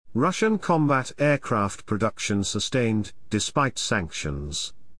Russian combat aircraft production sustained, despite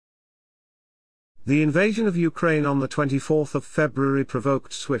sanctions. The invasion of Ukraine on the 24th of February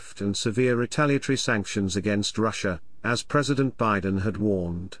provoked swift and severe retaliatory sanctions against Russia, as President Biden had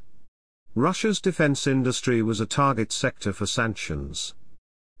warned. Russia's defense industry was a target sector for sanctions.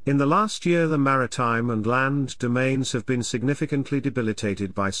 In the last year, the maritime and land domains have been significantly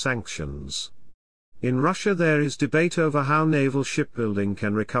debilitated by sanctions. In Russia, there is debate over how naval shipbuilding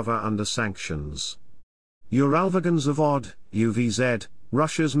can recover under sanctions. Uralvagonzavod, UVZ,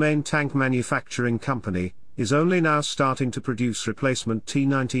 Russia's main tank manufacturing company, is only now starting to produce replacement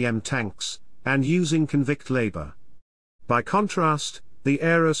T-90M tanks, and using convict labor. By contrast, the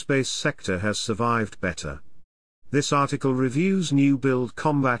aerospace sector has survived better. This article reviews new-build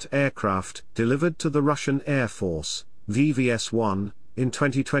combat aircraft delivered to the Russian Air Force, VVS-1, in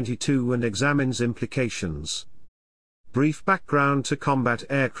 2022 and examines implications. Brief background to combat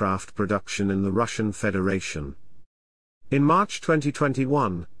aircraft production in the Russian Federation. In March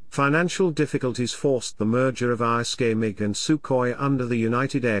 2021, financial difficulties forced the merger of ISK MiG and Sukhoi under the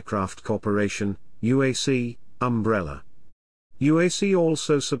United Aircraft Corporation, UAC, umbrella. UAC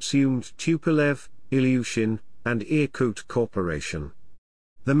also subsumed Tupolev, Ilyushin, and Irkut Corporation.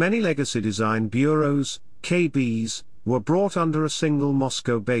 The many legacy design bureaus, KBs, were brought under a single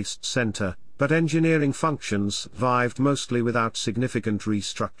Moscow-based center, but engineering functions survived mostly without significant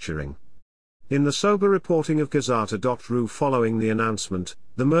restructuring. In the sober reporting of Gazeta.ru following the announcement,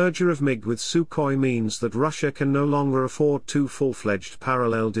 the merger of MiG with Sukhoi means that Russia can no longer afford two full-fledged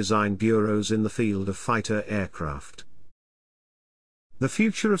parallel design bureaus in the field of fighter aircraft. The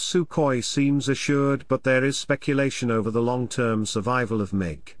future of Sukhoi seems assured, but there is speculation over the long-term survival of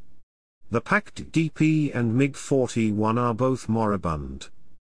MiG. The packed DP and MiG-41 are both moribund.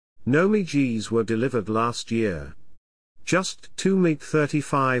 No MiGs were delivered last year. Just 2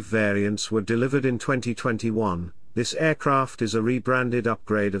 MiG-35 variants were delivered in 2021. This aircraft is a rebranded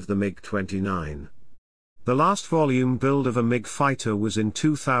upgrade of the MiG-29. The last volume build of a MiG fighter was in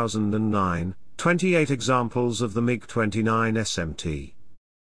 2009, 28 examples of the MiG-29 SMT.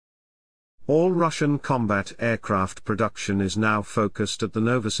 All Russian combat aircraft production is now focused at the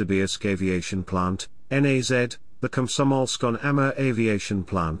Novosibirsk Aviation Plant, NAZ, the Komsomolsk-on-Amur Aviation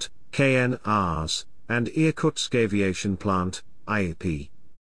Plant, KNRs, and Irkutsk Aviation Plant, IAP.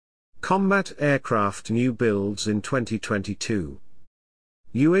 Combat aircraft new builds in 2022.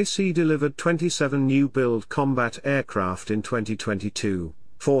 UAC delivered 27 new-build combat aircraft in 2022,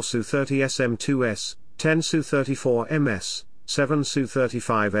 4 Su-30 SM-2S, 10 Su-34MS, 7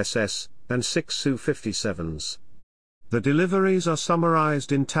 Su-35SS, and 6 Su-57s. The deliveries are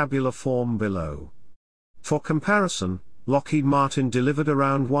summarized in tabular form below. For comparison, Lockheed Martin delivered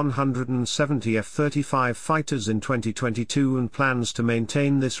around 170 F-35 fighters in 2022 and plans to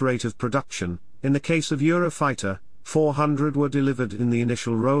maintain this rate of production. In the case of Eurofighter, 400 were delivered in the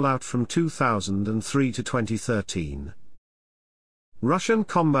initial rollout from 2003 to 2013. Russian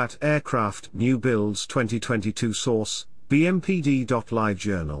combat aircraft new builds 2022 source, BMPD.Live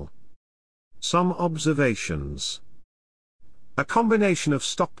Journal. Some observations. A combination of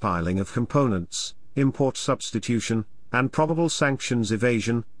stockpiling of components, import substitution, and probable sanctions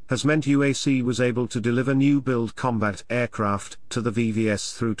evasion, has meant UAC was able to deliver new-build combat aircraft to the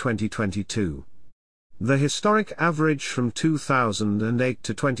VVS through 2022. The historic average from 2008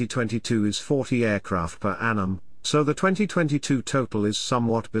 to 2022 is 40 aircraft per annum, so the 2022 total is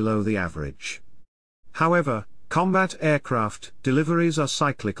somewhat below the average. However, combat aircraft deliveries are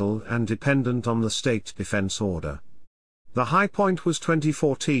cyclical and dependent on the state defense order. The high point was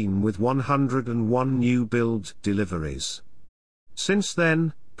 2014 with 101 new build deliveries. Since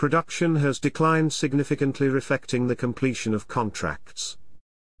then, production has declined significantly, reflecting the completion of contracts.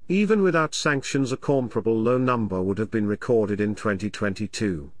 Even without sanctions, a comparable low number would have been recorded in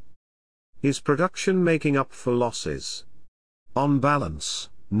 2022. Is production making up for losses? On balance,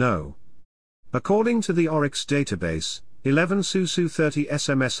 no. According to the Oryx database, 11 Su-30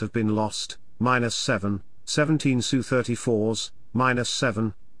 SMS have been lost, -7, 17 Su-34s,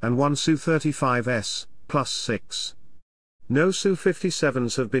 -7, and 1 Su-35S, +6. No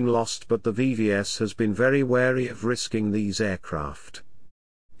Su-57s have been lost, but the VVS has been very wary of risking these aircraft.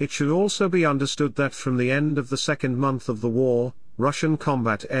 It should also be understood that from the end of the second month of the war, Russian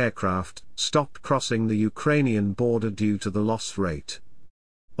combat aircraft stopped crossing the Ukrainian border due to the loss rate.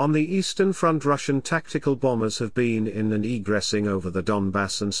 On the Eastern Front, Russian tactical bombers have been in and egressing over the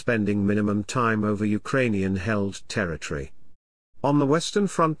Donbass and spending minimum time over Ukrainian-held territory. On the Western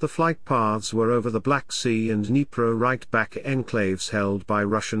Front, the flight paths were over the Black Sea and Dnipro, right back enclaves held by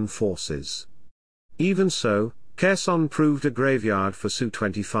Russian forces. Even so, Kherson proved a graveyard for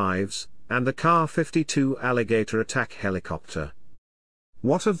Su-25s, and the Ka-52 Alligator attack helicopter.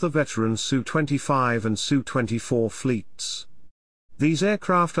 What of the veteran Su-25 and Su-24 fleets? These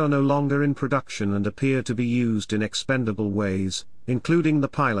aircraft are no longer in production and appear to be used in expendable ways, including the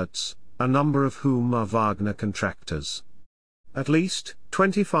pilots, a number of whom are Wagner contractors. At least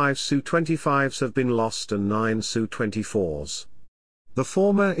 25 Su-25s have been lost and 9 Su-24s. The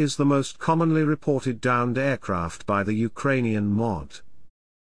former is the most commonly reported downed aircraft by the Ukrainian MOD.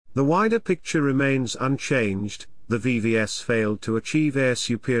 The wider picture remains unchanged. The VVS failed to achieve air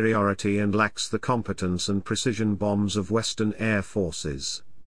superiority and lacks the competence and precision bombs of Western air forces.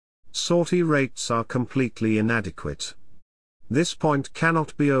 Sortie rates are completely inadequate. This point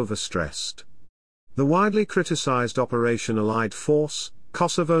cannot be overstressed. The widely criticized Operation Allied Force,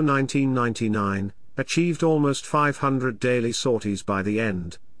 Kosovo 1999, achieved almost 500 daily sorties by the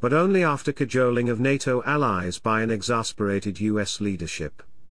end, but only after cajoling of NATO allies by an exasperated US leadership.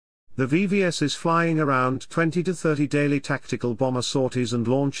 The VVS is flying around 20 to 30 daily tactical bomber sorties and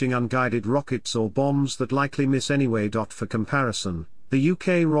launching unguided rockets or bombs that likely miss anyway. For comparison, the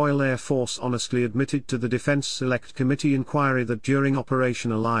UK Royal Air Force honestly admitted to the Defence Select Committee inquiry that during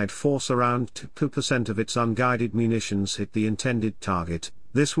Operation Allied Force around 2% of its unguided munitions hit the intended target.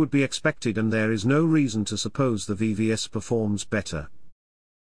 This would be expected and there is no reason to suppose the VVS performs better.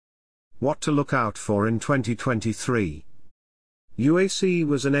 What to look out for in 2023? UAC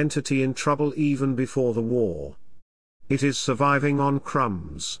was an entity in trouble even before the war. It is surviving on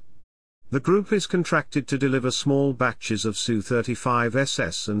crumbs. The group is contracted to deliver small batches of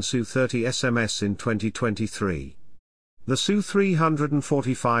Su-35SS and Su-30 SMS in 2023. The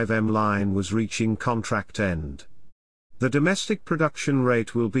Su-345M line was reaching contract end. The domestic production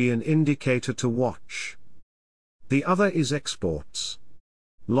rate will be an indicator to watch. The other is exports.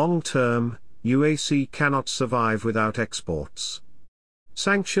 Long term, UAC cannot survive without exports.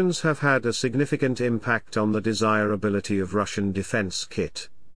 Sanctions have had a significant impact on the desirability of Russian defense kit.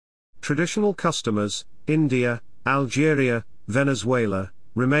 Traditional customers, India, Algeria, Venezuela,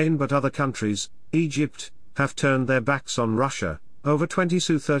 remain, but other countries, Egypt, have turned their backs on Russia. Over 20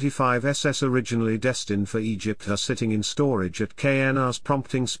 Su-35SS originally destined for Egypt are sitting in storage at KNRs,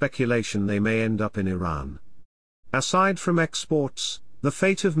 prompting speculation they may end up in Iran. Aside from exports, the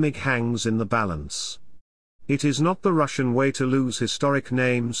fate of MiG hangs in the balance. It is not the Russian way to lose historic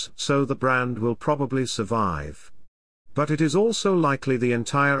names, so the brand will probably survive. But it is also likely the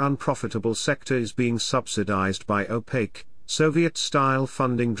entire unprofitable sector is being subsidized by opaque, Soviet-style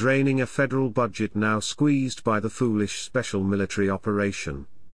funding, draining a federal budget now squeezed by the foolish special military operation.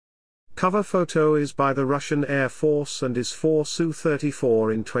 Cover photo is by the Russian Air Force and is for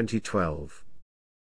Su-34 in 2012.